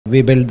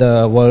We built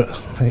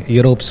the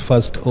Europe's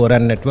first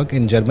O-RAN network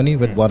in Germany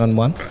with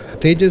one-on-one.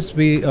 Tejas,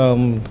 we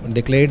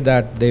declared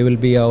that they will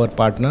be our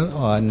partner,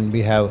 and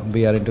we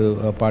are into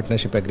a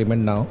partnership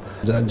agreement now.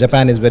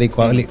 Japan is very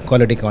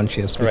quality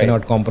conscious. We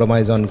cannot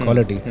compromise on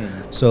quality.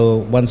 So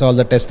once all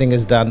the testing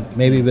is done,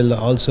 maybe we'll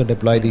also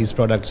deploy these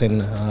products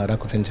in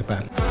Rakuten,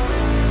 Japan.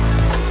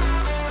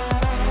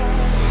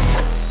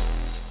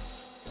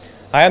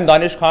 I am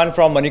Danish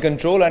from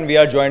Moneycontrol, and we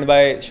are joined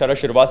by Sharad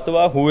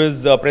Srivastava, who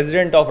is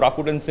president of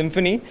Rakuten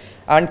Symphony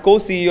and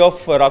co-CEO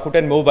of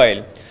Rakuten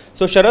Mobile.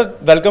 So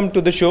Sharad, welcome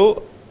to the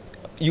show.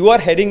 You are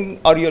heading,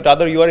 or you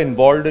are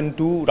involved in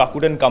two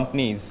Rakuten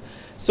companies.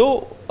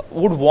 So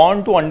would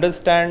want to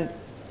understand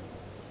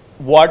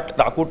what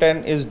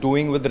Rakuten is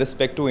doing with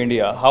respect to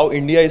India, how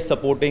India is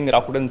supporting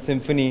Rakuten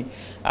Symphony,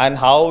 and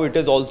how it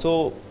is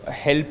also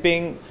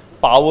helping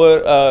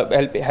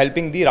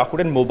helping the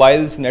Rakuten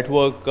Mobile's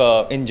network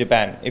in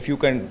Japan. If you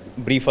can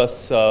brief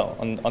us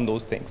on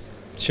those things.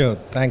 Sure,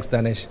 thanks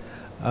Danish.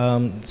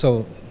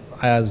 So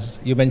as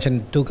you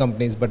mentioned, two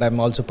companies, but I'm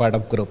also part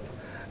of group.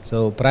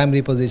 So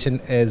primary position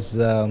is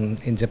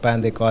in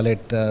Japan they call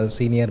it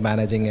Senior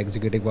Managing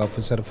Executive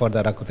Officer for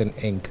the Rakuten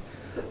Inc.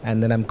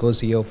 And then I'm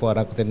co-CEO for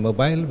Rakuten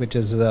Mobile, which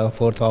is the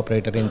fourth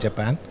operator in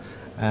Japan,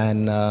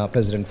 and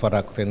president for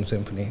Rakuten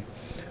Symphony.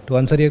 To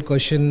answer your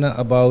question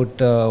about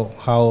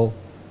how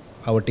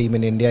our team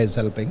in India is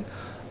helping,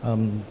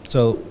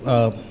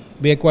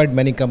 we acquired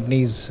many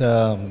companies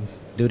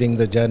during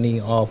the journey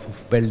of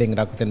building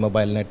Rakuten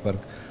Mobile network.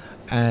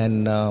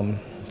 And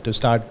to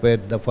start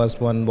with, the first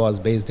one was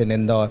based in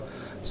Indore.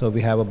 So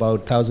we have about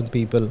 1,000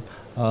 people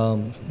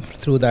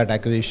through that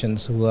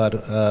acquisitions who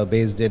are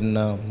based in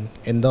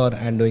Indore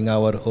and doing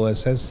our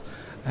OSS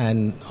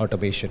and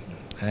automation.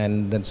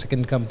 And the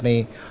second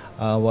company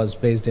was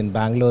based in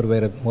Bangalore,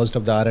 where most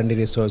of the R&D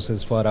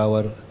resources for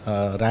our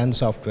RAN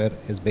software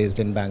is based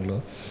in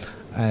Bangalore.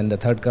 And the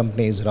third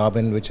company is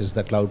Robin, which is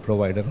the cloud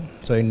provider.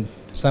 So in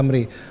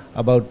summary,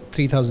 about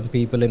 3,000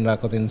 people in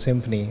Rakuten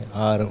Symphony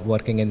are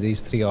working in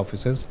these three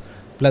offices.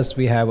 Plus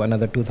we have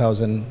another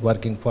 2,000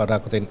 working for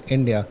Rakuten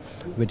India,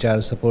 which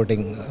are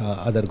supporting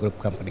other group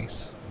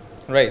companies.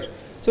 Right.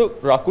 So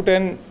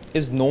Rakuten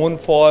is known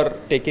for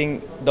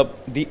taking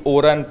the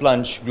O-RAN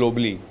plunge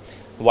globally.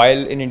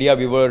 While in India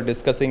we were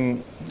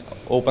discussing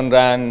Open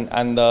RAN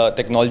and the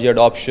technology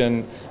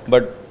adoption,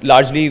 but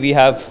largely we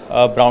have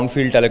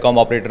brownfield telecom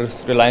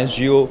operators. Reliance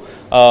Jio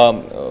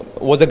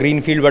was a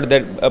greenfield,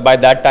 but by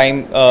that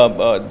time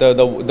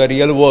the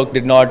real work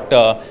did not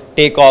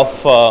take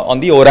off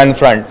on the O-RAN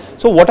front.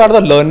 So what are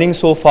the learnings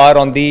so far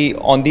on the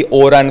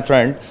O-RAN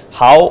front?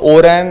 How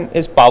O-RAN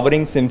is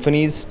powering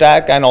Symphony's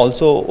stack, and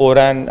also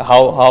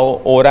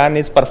how O-RAN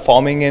is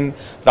performing in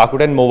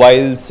Rakuten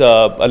Mobile's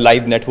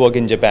live network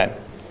in Japan?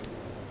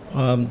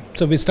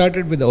 So we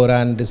started with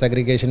O-RAN.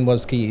 Disaggregation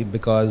was key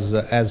because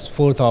as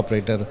fourth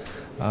operator,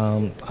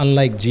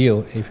 unlike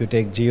Jio, if you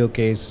take Jio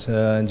case,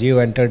 Jio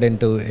entered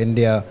into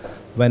India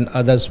when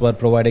others were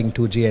providing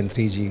 2G and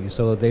 3G.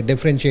 So they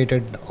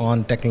differentiated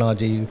on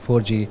technology,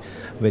 4G,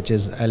 which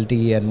is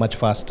LTE and much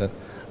faster.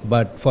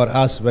 But for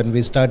us, when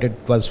we started,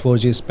 it was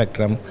 4G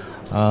spectrum,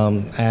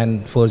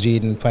 and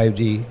 4G and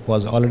 5G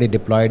was already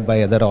deployed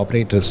by other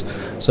operators.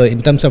 So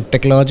in terms of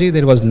technology,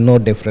 there was no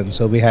difference.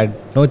 So we had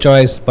no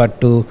choice but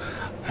to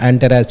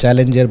enter as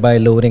challenger by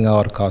lowering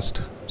our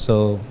cost.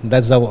 So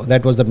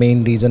that was the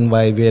main reason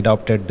why we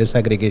adopted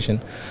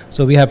disaggregation.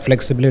 So we have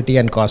flexibility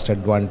and cost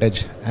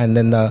advantage. And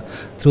then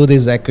through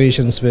these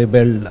acquisitions, we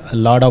build a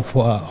lot of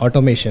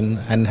automation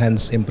and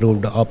hence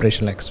improved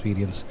operational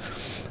experience.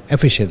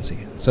 Efficiency.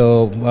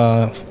 So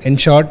in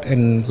short,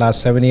 in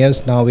last 7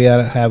 years now we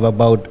have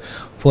about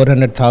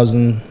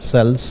 400,000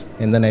 cells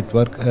in the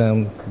network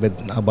with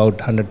about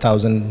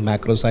 100,000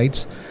 macro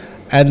sites,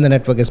 and the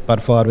network is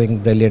performing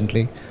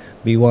brilliantly.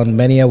 We won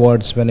many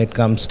awards when it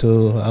comes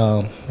to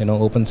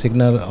Open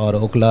Signal or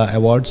Ookla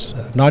awards,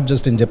 not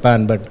just in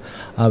Japan, but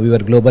we were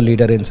global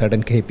leader in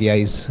certain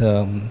KPIs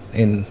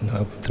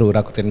through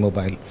Rakuten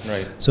Mobile.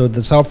 Right. So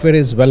the software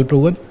is well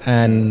proven,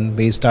 and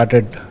we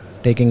started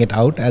taking it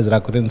out as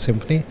Rakuten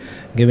Symphony,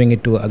 giving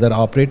it to other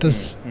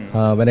operators.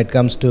 When it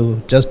comes to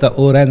just the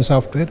O-RAN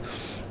software,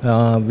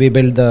 we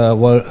built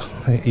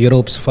the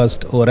Europe's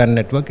first O-RAN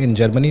network in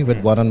Germany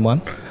with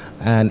one-on-one.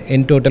 And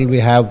in total, we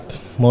have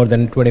more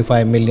than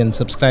 25 million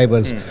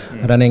subscribers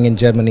running in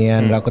Germany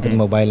and Rakuten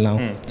Mobile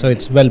now. So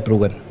it's well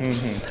proven.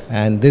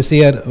 And this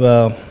year,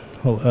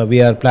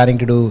 we are planning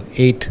to do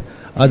 8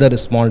 other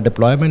small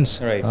deployments.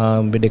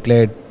 Right. We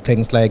declared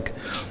things like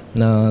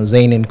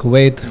Zain in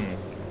Kuwait,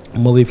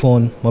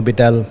 Mobifone,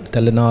 Mobitel,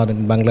 Telenor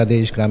in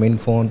Bangladesh,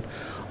 Grameenphone,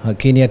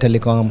 Kenya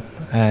Telecom,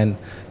 and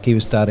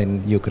Kyivstar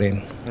in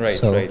Ukraine. Right,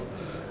 so right.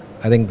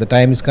 I think the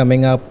time is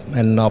coming up,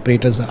 and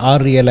operators are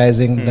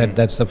realizing that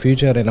that's the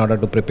future in order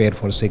to prepare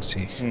for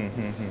 6G.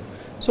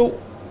 So,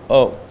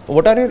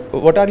 what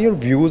are your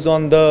views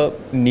on the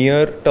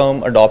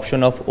near-term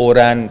adoption of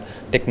O-RAN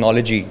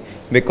technology?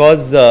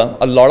 Because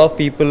a lot of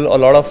people, a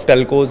lot of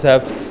telcos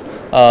have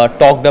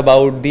talked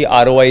about the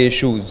ROI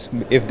issues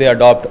if they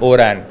adopt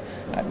O-RAN.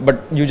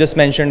 but you just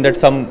mentioned that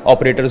some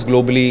operators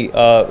globally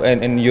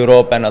in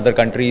Europe and other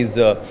countries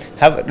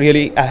have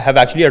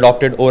actually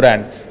adopted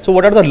ORAN. So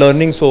what are the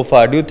learnings so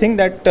far? Do you think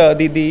that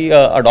the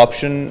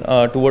adoption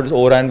towards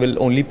ORAN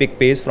will only pick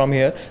pace from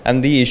here,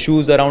 and the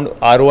issues around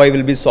ROI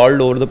will be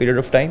solved over the period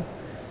of time?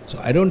 So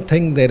I don't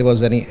think there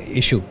was any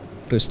issue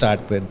to start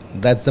with.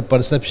 That's the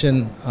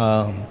perception.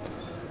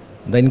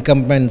 The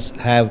incumbents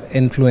have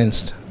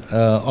influenced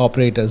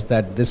operators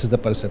that this is the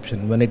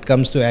perception. When it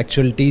comes to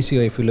actual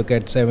TCO, if you look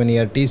at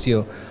 7-year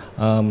TCO,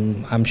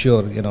 I'm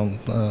sure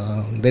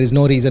there is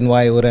no reason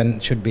why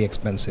ORAN should be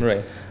expensive.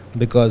 Right.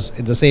 Because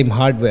it's the same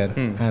hardware,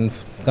 and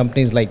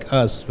companies like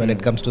us, when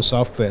it comes to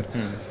software,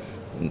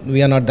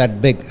 we are not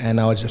that big, and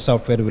our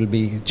software will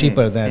be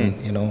cheaper than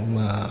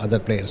other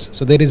players.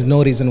 So there is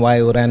no reason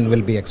why ORAN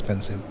will be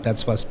expensive.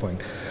 That's first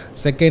point.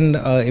 Second,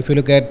 if you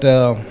look at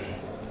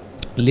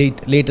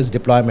latest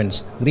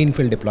deployments,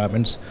 greenfield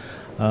deployments,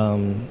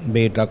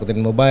 be it Rakuten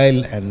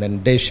Mobile and then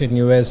Dish in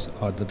US,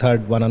 or the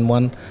third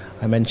 1&1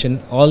 I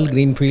mentioned, all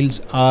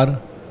greenfields are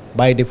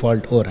by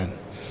default ORAN.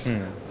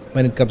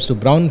 When it comes to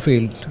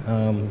brownfield,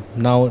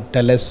 now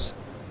Teles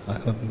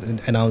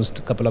announced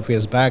a couple of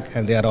years back,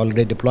 and they are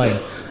already deploying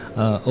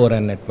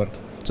ORAN network.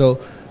 So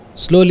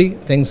slowly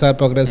things are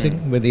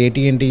progressing with the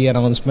AT&T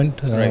announcement.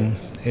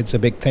 It's a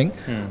big thing.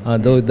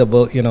 Though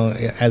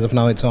as of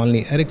now it's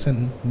only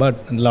Ericsson,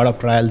 but a lot of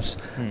trials,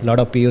 a lot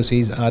of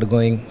POCs are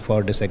going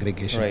for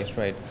disaggregation.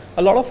 Right.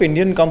 A lot of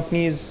Indian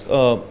companies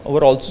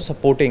were also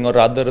supporting, or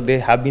rather they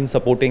have been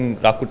supporting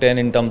Rakuten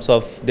in terms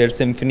of their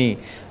Symphony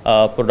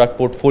product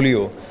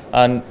portfolio.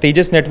 And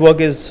Tejas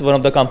Network is one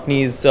of the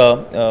companies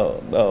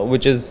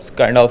which is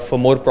kind of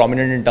more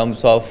prominent in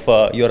terms of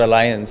your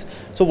alliance.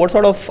 So what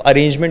sort of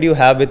arrangement you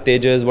have with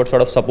Tejas, what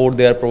sort of support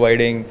they are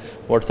providing,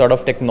 what sort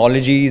of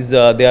technologies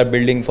they are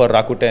building for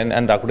Rakuten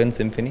and Rakuten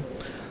Symphony?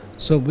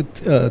 So with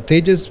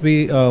Tejas,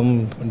 we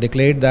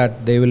declared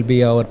that they will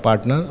be our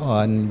partner,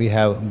 and we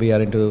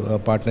are into a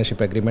partnership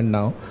agreement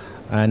now,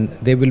 and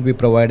they will be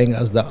providing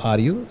us the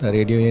RU, the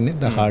radio unit,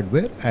 the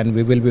hardware, and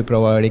we will be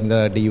providing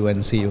the DU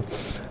and CU.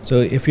 So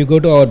if you go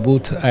to our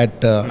booth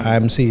at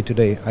IMC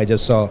today, I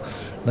just saw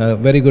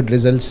very good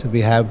results.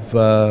 We have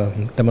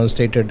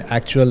demonstrated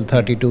actual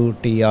 32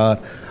 TR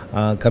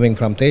coming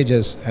from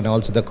Tejas, and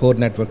also the core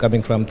network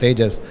coming from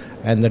Tejas,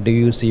 and the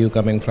DU CU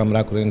coming from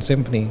Rakuten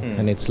Symphony,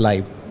 and it's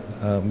live.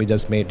 We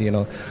just made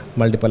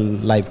multiple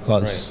live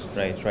calls.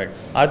 Right.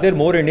 Are there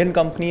more Indian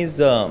companies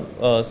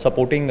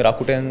supporting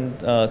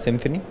Rakuten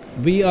Symphony?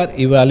 We are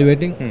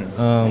evaluating.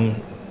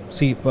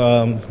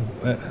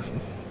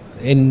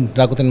 In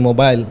Rakuten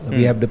Mobile,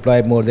 we have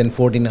deployed more than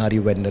 14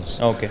 RU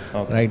vendors. Okay.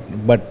 Right,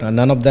 but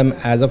none of them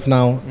as of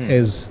now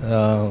is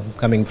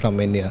coming from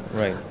India.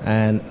 Right.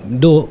 And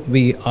though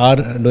we are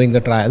doing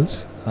the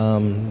trials,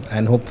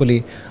 and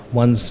hopefully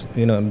once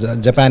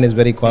Japan is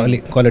very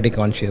quality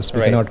conscious,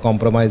 we cannot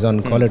compromise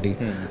on quality.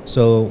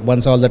 So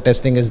once all the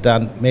testing is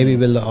done, maybe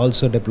we'll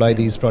also deploy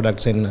these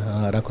products in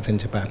Rakuten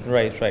Japan.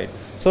 Right.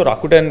 So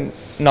Rakuten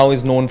now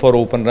is known for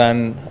Open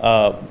RAN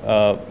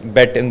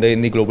bet in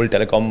the global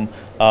telecom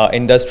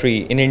industry.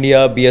 In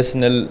India,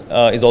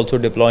 BSNL is also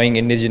deploying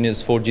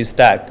indigenous 4G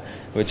stack,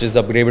 which is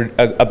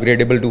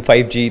upgradable to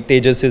 5G.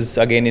 Tejas is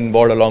again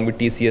involved along with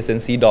TCS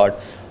and C-Dot.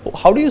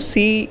 How do you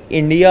see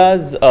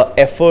India's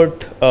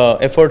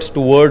efforts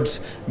towards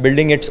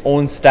building its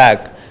own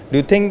stack? Do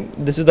you think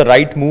this is the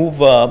right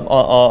move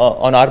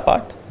on our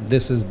part?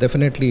 This is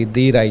definitely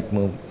the right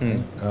move.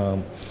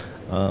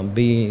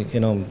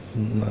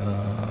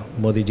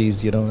 Modi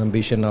ji's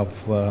ambition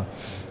of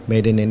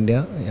made in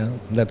India,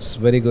 that's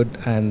very good,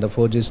 and the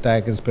 4G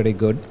stack is pretty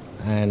good,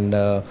 and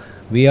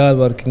we are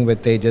working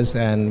with Tejas,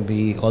 and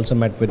we also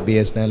met with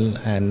BSNL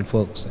and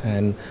folks,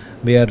 and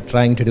we are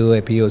trying to do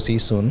a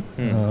POC soon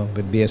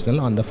with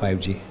BSNL on the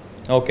 5G.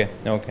 Okay.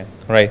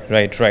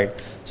 Right.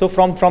 So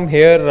from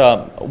here,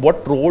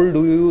 what role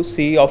do you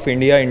see of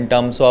India in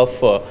terms of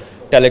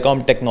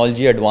telecom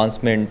technology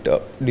advancement? Do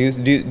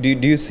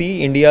you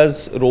see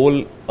India's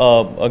role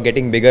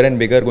getting bigger and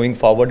bigger going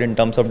forward in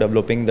terms of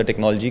developing the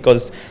technology?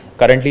 Because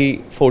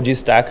currently 4G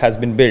stack has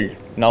been built.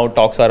 Now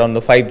talks are on the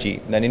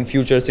 5G. Then in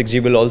future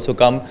 6G will also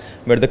come,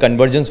 where the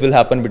convergence will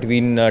happen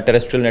between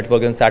terrestrial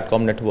network and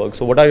Satcom network.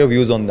 So what are your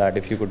views on that?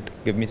 If you could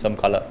give me some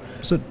color.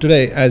 So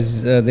today,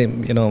 as I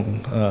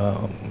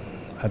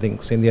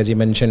think Sindhya ji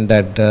mentioned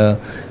that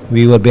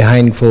we were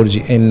behind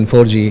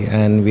 4G,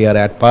 and we are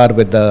at par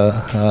with the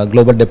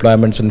global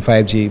deployments in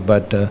 5G,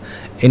 but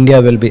India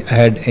will be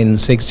ahead in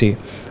 6G.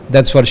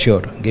 That's for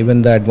sure.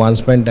 Given the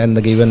advancement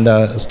and given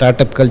the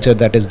startup culture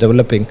that is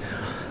developing,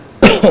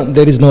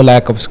 there is no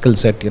lack of skill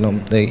set.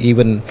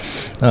 Even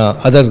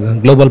other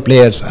global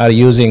players are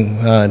using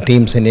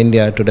teams in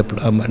India to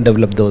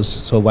develop those.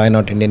 So why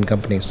not Indian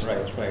companies?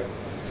 Right.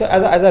 So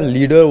as a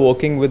leader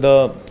working with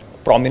a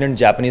prominent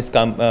Japanese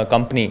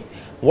company,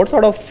 what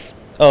sort of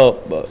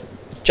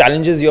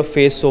challenges you have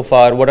faced so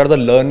far? What are the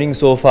learnings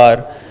so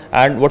far?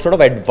 And what sort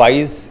of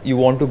advice you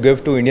want to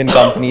give to Indian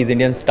companies,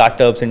 Indian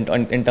startups in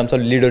terms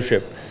of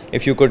leadership?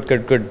 If you could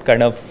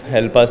kind of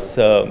help us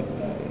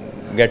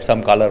get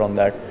some color on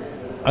that.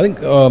 I think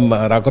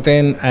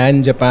Rakuten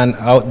and Japan,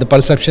 the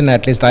perception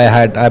at least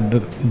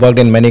I've worked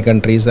in many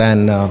countries,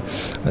 and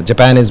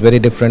Japan is very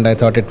different. I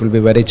thought it will be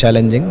very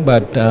challenging,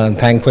 but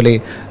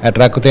thankfully at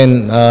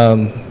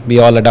Rakuten we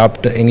all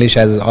adopt English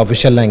as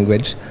official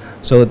language,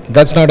 so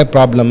that's not a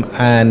problem.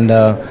 And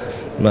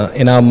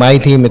in my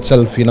team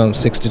itself,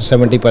 60 to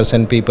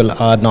 70% people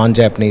are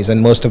non-Japanese, and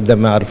most of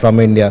them are from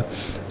India.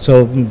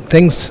 So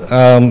things,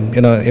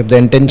 if the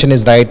intention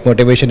is right,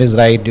 motivation is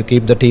right, you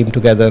keep the team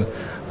together.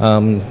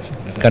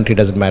 Country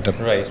doesn't matter.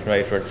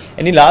 Right.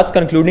 Any last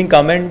concluding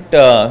comment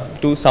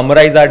to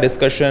summarize our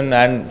discussion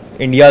and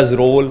India's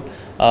role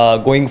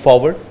going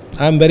forward?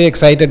 I'm very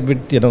excited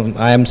with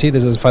IMC.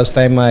 This is the first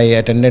time I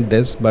attended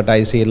this, but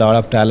I see a lot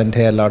of talent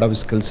here, a lot of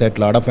skill set,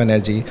 a lot of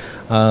energy.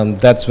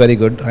 That's very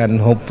good, and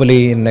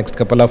hopefully in next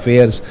couple of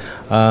years,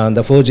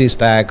 the 4G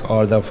stack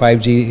or the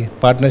 5G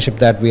partnership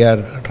that we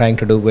are trying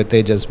to do with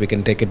Tejas, we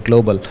can take it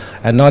global,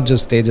 and not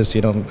just Tejas,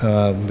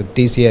 with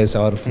TCS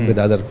or with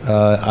other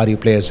RU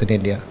players in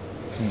India.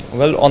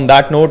 Well, on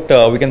that note,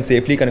 we can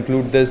safely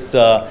conclude this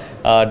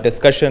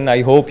discussion.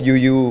 I hope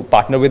you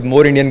partner with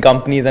more Indian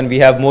companies and we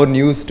have more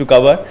news to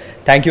cover.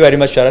 Thank you very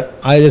much, Sharad.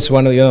 I just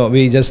want to,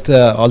 we just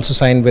also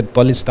signed with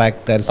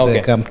Polystack, that's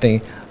a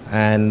company,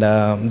 and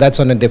that's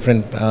on a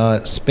different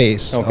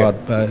space, or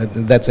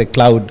that's a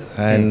cloud,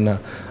 and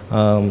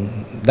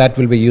that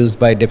will be used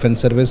by defense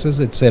services.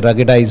 It's a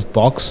ruggedized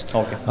box,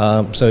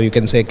 so you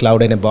can say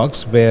cloud in a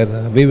box, where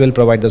we will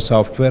provide the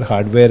software.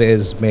 Hardware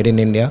is made in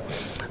India.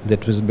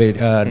 That was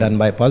done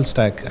by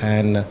Polystack,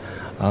 and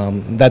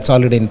that's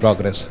already in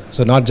progress.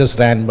 So not just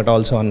RAN, but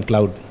also on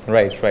cloud.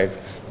 Right.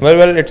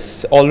 Well,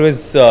 it's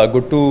always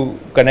good to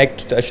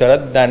connect,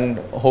 Sharad, and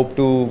hope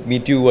to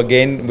meet you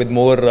again with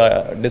more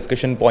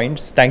discussion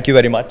points. Thank you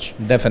very much.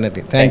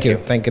 Definitely. Thank you.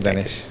 Thank you,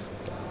 Danish.